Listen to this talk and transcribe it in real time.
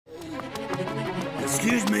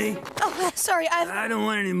Excuse me? Oh, sorry, I don't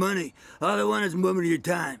want any money. All I want is a moment of your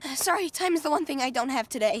time. Sorry, time is the one thing I don't have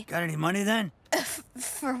today. Got any money, then?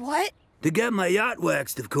 For what? To get my yacht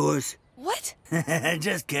waxed, of course. What?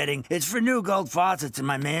 Just kidding. It's for new gold faucets in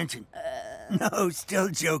my mansion. No, still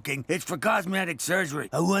joking. It's for cosmetic surgery.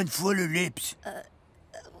 I want fuller lips.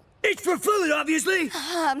 It's for food, obviously!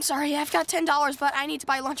 I'm sorry, I've got $10, but I need to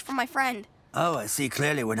buy lunch for my friend. Oh, I see.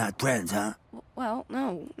 Clearly we're not friends, huh? Well,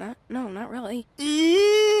 no, not really.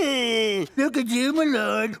 Look at you, my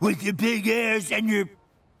lord, with your big ears and your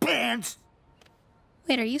pants.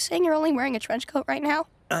 Wait, are you saying you're only wearing a trench coat right now?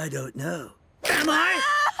 I don't know. Am I?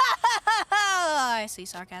 I see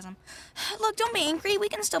sarcasm. Look, don't be angry. We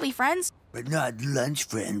can still be friends. But not lunch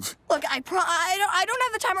friends. Look, I don't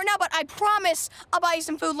have the time right now, but I promise I'll buy you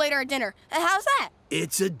some food later at dinner. How's that?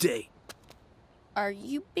 It's a date. Are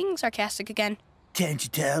you being sarcastic again? Can't you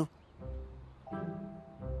tell?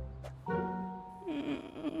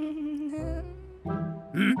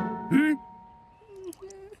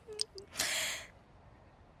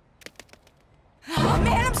 Oh,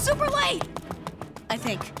 man, I'm super late! I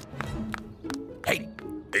think. Hey,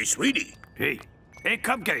 sweetie. Hey,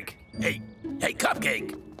 Cupcake. Hey,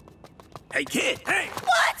 Cupcake. Hey, kid. Hey!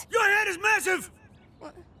 What? Your head is massive!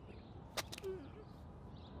 What?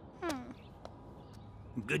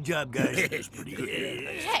 Good job, guys. It's pretty good.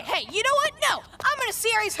 Hey, you know what? No, I'm in a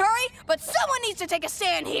serious hurry, but someone needs to take a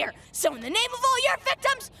stand here. So in the name of all your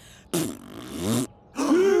victims...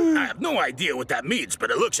 I have no idea what that means, but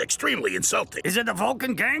it looks extremely insulting. Is it the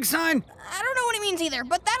Vulcan gang sign? I don't know what it means either,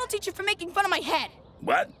 but that'll teach you for making fun of my head.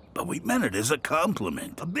 What? But we meant it as a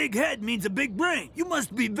compliment. A big head means a big brain. You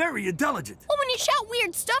must be very intelligent. Well, when you shout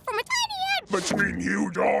weird stuff from a tiny head... Between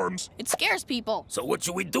huge arms. It scares people. So what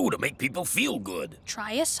should we do to make people feel good?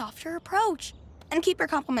 Try a softer approach. And keep your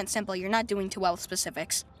compliments simple. You're not doing too well with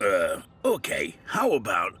specifics. Okay. How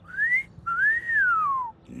about...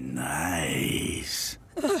 Nice.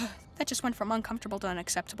 That just went from uncomfortable to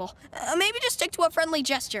unacceptable. Maybe just stick to a friendly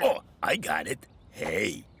gesture. Oh, I got it.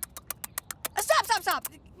 Hey. Stop.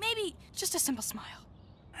 Maybe just a simple smile.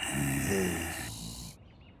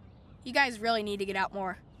 You guys really need to get out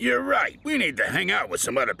more. You're right. We need to hang out with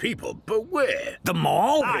some other people, but where? The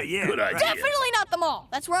mall? Ah, yeah. Good idea. Definitely not the mall.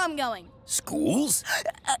 That's where I'm going. Schools?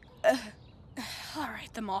 All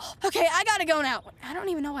right, the mall. Okay, I gotta go now. I don't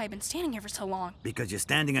even know why I've been standing here for so long. Because you're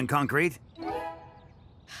standing on concrete?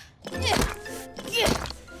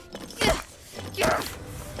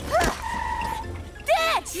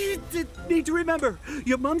 Dad! You need to remember,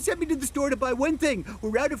 your mom sent me to the store to buy one thing.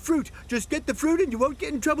 We're out of fruit. Just get the fruit and you won't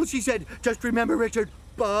get in trouble, she said. Just remember, Richard,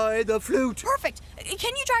 buy the fruit. Perfect.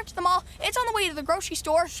 Can you drive to the mall? It's on the way to the grocery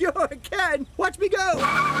store. Sure can. Watch me go.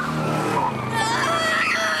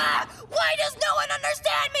 Why does no one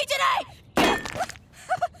understand me today?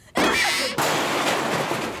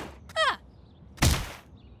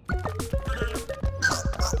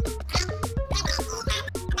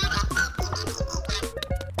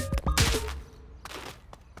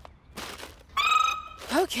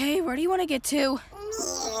 Okay, where do you want to get to?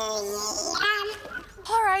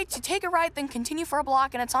 All right, so take a right, then continue for a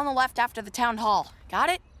block, and it's on the left after the town hall. Got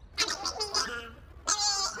it?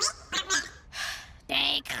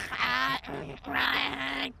 Take a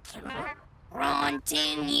right,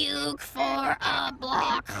 continue for a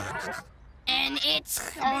block, and it's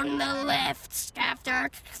on the left after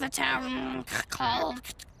the town hall.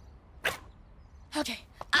 Okay.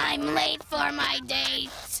 I'm late for my date,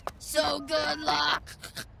 so good luck.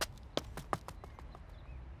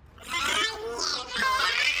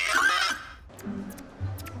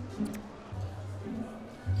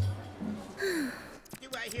 Do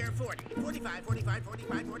I hear 40, 45, 45,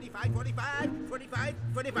 45, 45, 45, 45,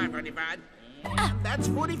 45, 45. And that's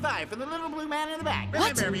 45 for the little blue man in the back.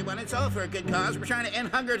 Remember, everyone, it's all for a good cause. We're trying to end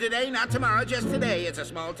hunger today, not tomorrow, just today. It's a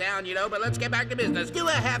small town, you know, but let's get back to business. Do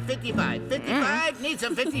I have 55? 55? Need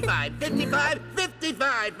some 55. 55?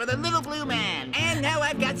 55 for the little blue man. And now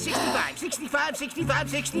I've got 65. 65, 65,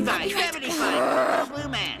 65. 75 for the little blue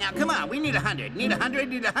man. Now, come on, we need 100. Need 100,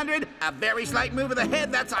 need 100. A very slight move of the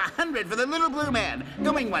head, that's 100 for the little blue man.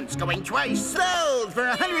 Going once, going twice. Sold for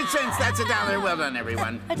 100 cents. That's $1. Well done,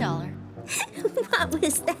 everyone. $1. What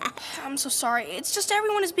was that? I'm so sorry. It's just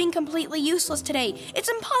everyone is being completely useless today. It's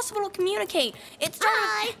impossible to communicate. It's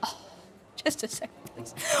Hi. Oh, just a second,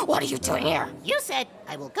 please. What are you doing here? You said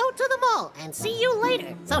I will go to the mall and see you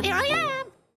later. So here I am.